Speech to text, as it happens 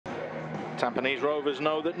Tampines Rovers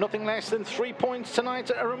know that nothing less than 3 points tonight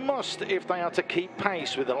are a must if they are to keep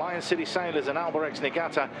pace with the Lion City Sailors and Albirex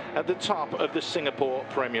Niigata at the top of the Singapore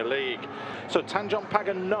Premier League. So Tanjong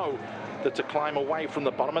Pagar know that to climb away from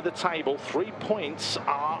the bottom of the table, 3 points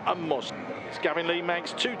are a must. Gavin Lee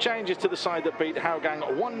makes 2 changes to the side that beat Hougang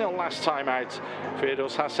 1-0 last time out.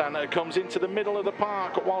 Firdaus Hassan comes into the middle of the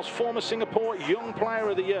park, whilst former Singapore Young Player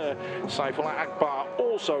of the Year Saifullah Akbar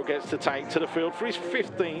also gets to take to the field for his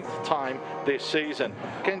 15th time this season.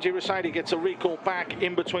 Kenji Rusady gets a recall back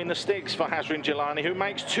in between the sticks for Hazrin Jilani, who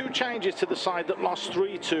makes 2 changes to the side that lost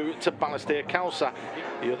 3-2 to Balestier Khalsa.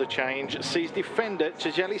 The other change sees defender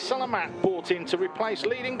Tjeli Salamat brought in to replace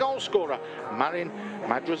leading goalscorer Marin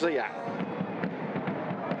Madraziyat.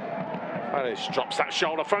 Faris drops that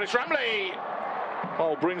shoulder. Faris Ramli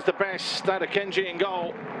brings the best out of Kenji in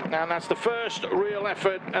goal, and that's the first real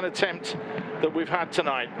effort and attempt that we've had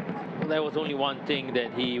tonight. There was only one thing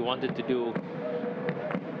that he wanted to do: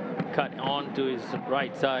 cut on to his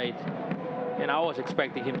right side, and I was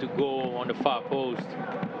expecting him to go on the far post.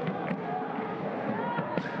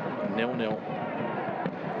 0-0.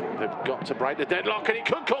 They've got to break the deadlock, and it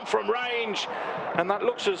could come from range, and that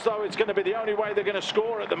looks as though it's going to be the only way they're going to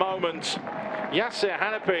score at the moment. Yasser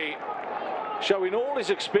Hanapi showing all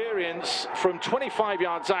his experience from 25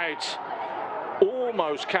 yards out,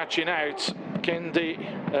 almost catching out Kenji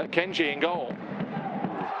in goal.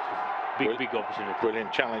 Big opportunity.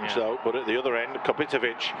 Brilliant challenge though, but at the other end,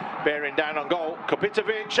 Kopitović bearing down on goal.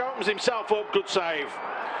 Kopitović opens himself up, good save.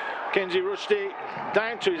 Kenji Rushdie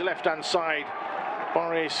down to his left-hand side.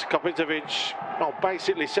 Boris, Kopitović,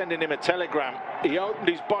 basically sending him a telegram. He opened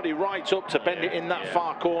his body right up to bend it in that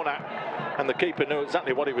far corner, and the keeper knew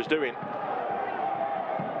exactly what he was doing.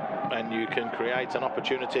 And you can create an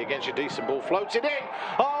opportunity against your decent ball. Floats it in.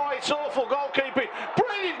 Oh, it's awful goalkeeping.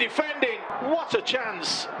 Brilliant defending. What a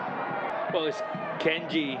chance. Well, it's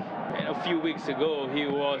Kenji. And a few weeks ago, he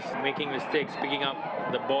was making mistakes, picking up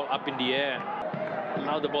the ball up in the air.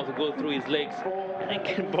 Allowed the ball to go through his legs, and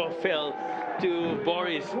the ball fell to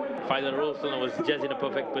Boris. Faisal Roslan was just in a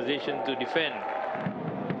perfect position to defend.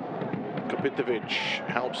 Kopitović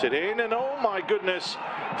helps it in, and oh my goodness,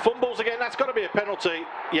 fumbles again. That's got to be a penalty.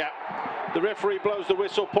 Yeah, the referee blows the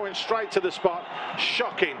whistle, points straight to the spot.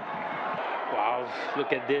 Shocking. Wow,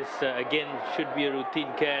 look at this. Again, should be a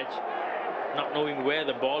routine catch. Not knowing where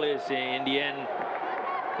the ball is in the end.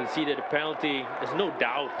 Conceded a penalty. There's no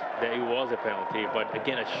doubt that it was a penalty, but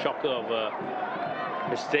again, a shocker of a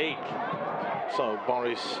mistake. So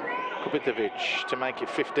Boris Kopitović to make it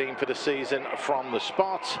 15 for the season from the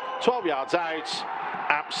spot. 12 yards out.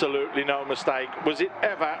 Absolutely no mistake. Was it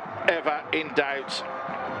ever in doubt?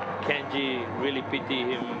 Kenji, really pity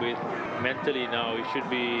him with mentally now. He should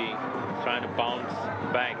be trying to bounce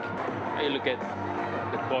back. You look at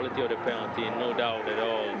the quality of the penalty, no doubt at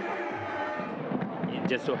all. It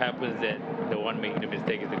just so happens that the one making the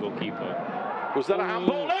mistake is the goalkeeper. Was that a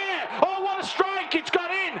handball there? Oh, what a strike! It's got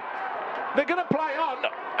in! They're going to play on,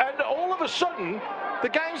 and all of a sudden, the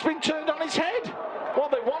game's been turned on its head. Well,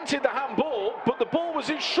 they wanted the handball, but the ball was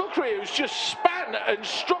in Syukri, who's just span and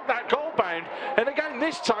struck that goal bound. And again,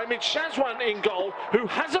 this time it's Shazwan in goal, who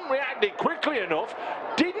hasn't reacted quickly enough,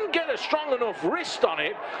 didn't get a strong enough wrist on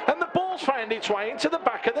it, and the ball's found its way into the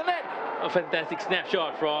back of the net. A fantastic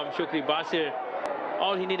snapshot from Syukri Bashir.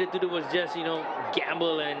 All he needed to do was just,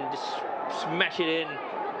 gamble and just smash it in.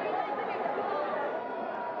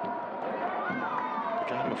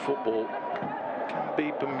 The game of football can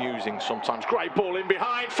be bemusing sometimes. Great ball in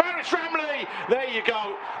behind. Faris Ramli. There you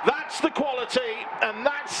go. That's the quality, and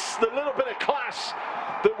that's the little bit of class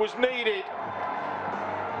that was needed.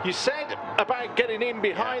 You said about getting in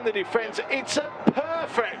behind the defence. It's a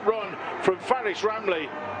perfect run from Faris Ramli,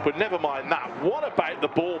 but never mind that. What about the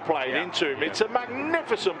ball played into him? It's a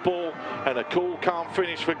magnificent ball and a cool, calm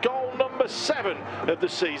finish for goal number 7 of the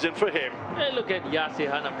season for him. Hey, look at Yasser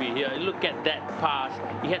Hanapi here. Look at that pass.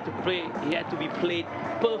 He had to be played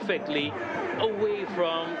perfectly away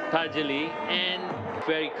from Tajali, and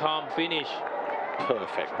very calm finish.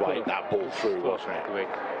 Perfect way that ball through, wasn't it?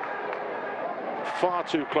 Far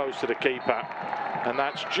too close to the keeper, and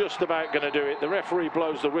that's just about going to do it. The referee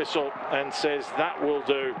blows the whistle and says that will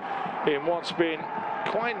do in what's been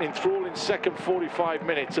quite an enthralling second 45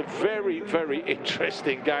 minutes. A very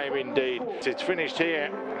interesting game indeed. It's finished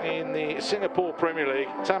here in the Singapore Premier League.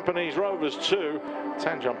 Tampines Rovers 2,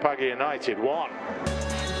 Tanjong Pagar United 1.